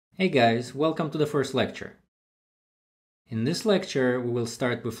Hey guys, welcome to the first lecture. In this lecture, we will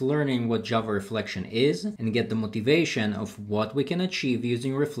start with learning what Java reflection is and get the motivation of what we can achieve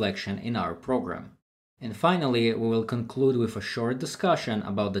using reflection in our program. And finally, we will conclude with a short discussion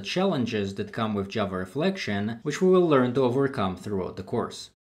about the challenges that come with Java reflection, which we will learn to overcome throughout the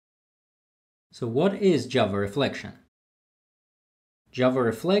course. So what is Java reflection? Java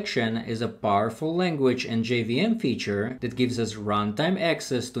Reflection is a powerful language and JVM feature that gives us runtime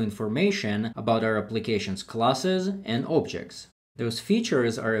access to information about our application's classes and objects. Those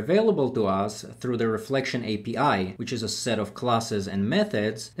features are available to us through the Reflection API, which is a set of classes and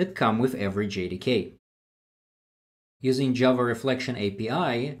methods that come with every JDK. Using Java Reflection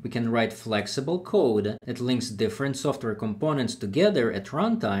API, we can write flexible code that links different software components together at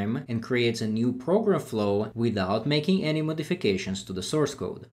runtime and creates a new program flow without making any modifications to the source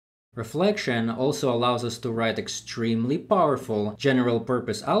code. Reflection also allows us to write extremely powerful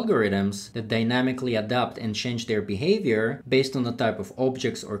general-purpose algorithms that dynamically adapt and change their behavior based on the type of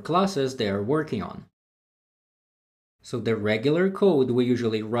objects or classes they are working on. So the regular code we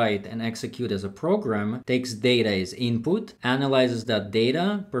usually write and execute as a program takes data as input, analyzes that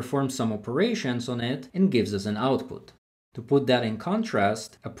data, performs some operations on it, and gives us an output. To put that in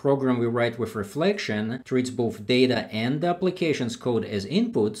contrast, a program we write with reflection treats both data and the application's code as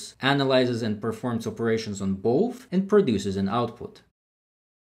inputs, analyzes and performs operations on both, and produces an output.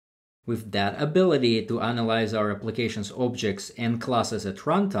 With that ability to analyze our application's objects and classes at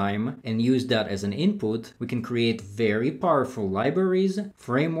runtime and use that as an input, we can create very powerful libraries,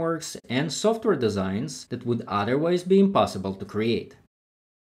 frameworks, and software designs that would otherwise be impossible to create.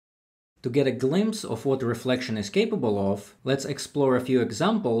 To get a glimpse of what reflection is capable of, let's explore a few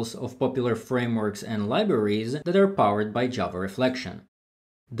examples of popular frameworks and libraries that are powered by Java Reflection.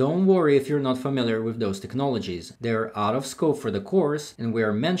 Don't worry if you're not familiar with those technologies. They're out of scope for the course, and we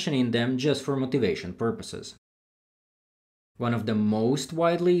are mentioning them just for motivation purposes. One of the most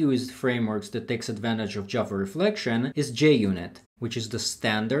widely used frameworks that takes advantage of Java Reflection is JUnit, which is the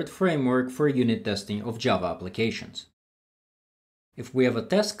standard framework for unit testing of Java applications. If we have a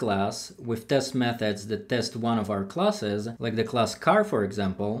test class with test methods that test one of our classes, like the class car for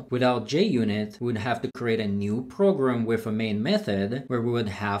example, without JUnit, we would have to create a new program with a main method where we would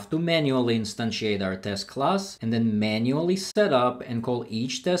have to manually instantiate our test class and then manually set up and call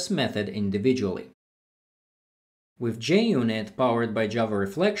each test method individually. With JUnit powered by Java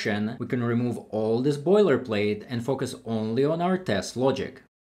Reflection, we can remove all this boilerplate and focus only on our test logic.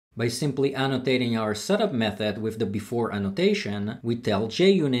 By simply annotating our setup method with the before annotation, we tell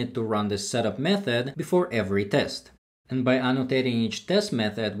JUnit to run this setup method before every test. And by annotating each test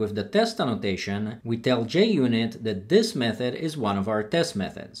method with the test annotation, we tell JUnit that this method is one of our test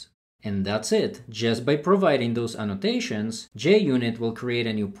methods. And that's it. Just by providing those annotations, JUnit will create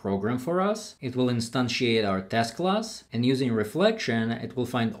a new program for us, it will instantiate our test class, and using reflection, it will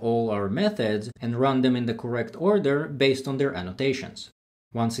find all our methods and run them in the correct order based on their annotations.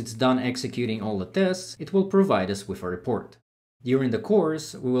 Once it's done executing all the tests, it will provide us with a report. During the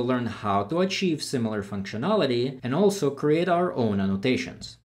course, we will learn how to achieve similar functionality and also create our own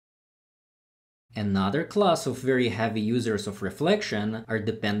annotations. Another class of very heavy users of reflection are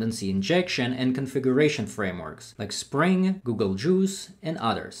dependency injection and configuration frameworks like Spring, Google Juice, and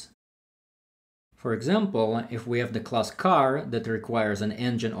others. For example, if we have the class car that requires an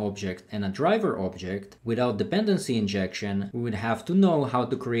engine object and a driver object, without dependency injection, we would have to know how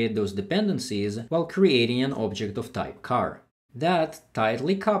to create those dependencies while creating an object of type car. That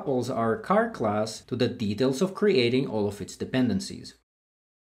tightly couples our car class to the details of creating all of its dependencies.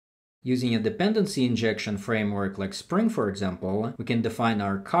 Using a dependency injection framework like Spring, for example, we can define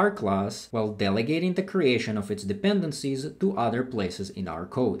our car class while delegating the creation of its dependencies to other places in our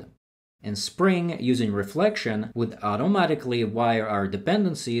code. And Spring, using reflection, would automatically wire our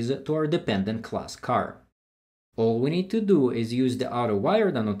dependencies to our dependent class car. All we need to do is use the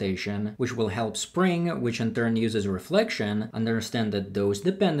auto-wired annotation, which will help Spring, which in turn uses reflection, understand that those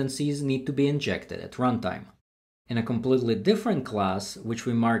dependencies need to be injected at runtime. In a completely different class, which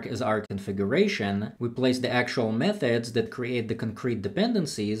we mark as our configuration, we place the actual methods that create the concrete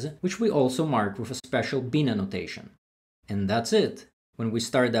dependencies, which we also mark with a special bean annotation. And that's it. When we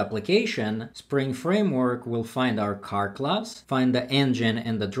start the application, Spring Framework will find our car class, find the engine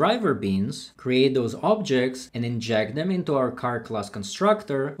and the driver beans, create those objects, and inject them into our car class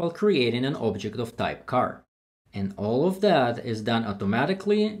constructor while creating an object of type car. And all of that is done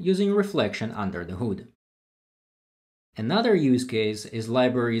automatically using reflection under the hood. Another use case is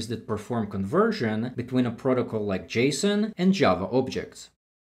libraries that perform conversion between a protocol like JSON and Java objects.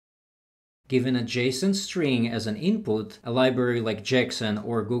 Given a JSON string as an input, a library like JSON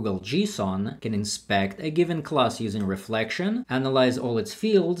or Google JSON can inspect a given class using reflection, analyze all its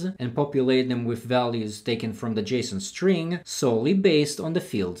fields, and populate them with values taken from the JSON string solely based on the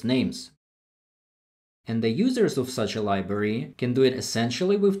field names. And the users of such a library can do it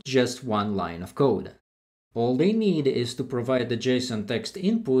essentially with just one line of code. All they need is to provide the JSON text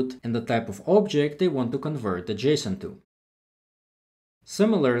input and the type of object they want to convert the JSON to.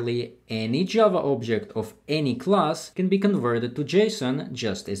 Similarly, any Java object of any class can be converted to JSON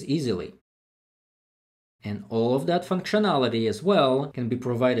just as easily. And all of that functionality as well can be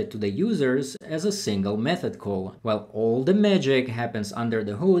provided to the users as a single method call, while all the magic happens under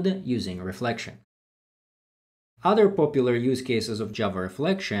the hood using reflection. Other popular use cases of Java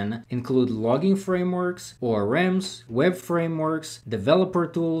Reflection include logging frameworks, ORMs, web frameworks, developer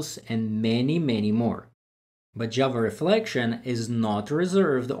tools, and many more. But Java Reflection is not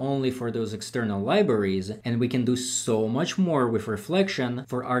reserved only for those external libraries, and we can do so much more with Reflection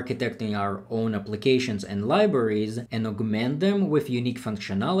for architecting our own applications and libraries and augment them with unique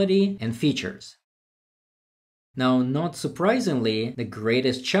functionality and features. Now, not surprisingly, the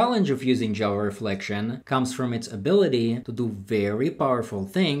greatest challenge of using Java Reflection comes from its ability to do very powerful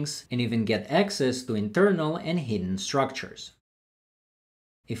things and even get access to internal and hidden structures.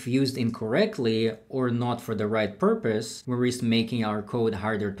 If used incorrectly or not for the right purpose, we risk making our code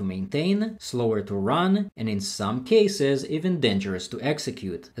harder to maintain, slower to run, and in some cases even dangerous to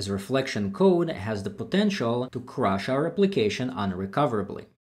execute, as reflection code has the potential to crash our application unrecoverably.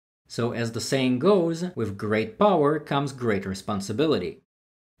 So as the saying goes, with great power comes great responsibility.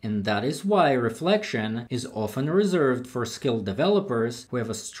 And that is why reflection is often reserved for skilled developers who have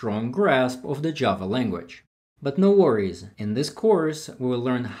a strong grasp of the Java language. But no worries, in this course we will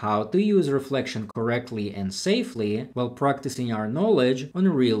learn how to use reflection correctly and safely while practicing our knowledge on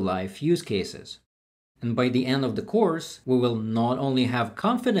real-life use cases. And by the end of the course, we will not only have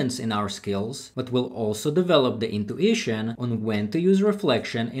confidence in our skills, but will also develop the intuition on when to use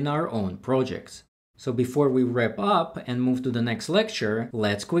reflection in our own projects. So before we wrap up and move to the next lecture,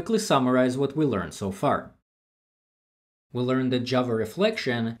 let's quickly summarize what we learned so far. We learned that Java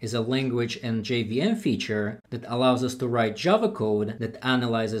Reflection is a language and JVM feature that allows us to write Java code that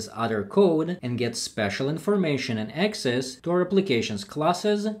analyzes other code and gets special information and access to our application's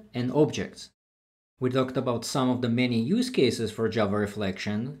classes and objects. We talked about some of the many use cases for Java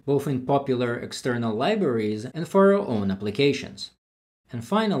Reflection, both in popular external libraries and for our own applications. And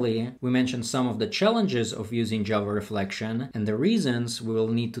finally, we mentioned some of the challenges of using Java Reflection and the reasons we will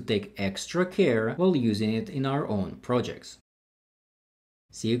need to take extra care while using it in our own projects.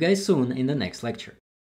 See you guys soon in the next lecture.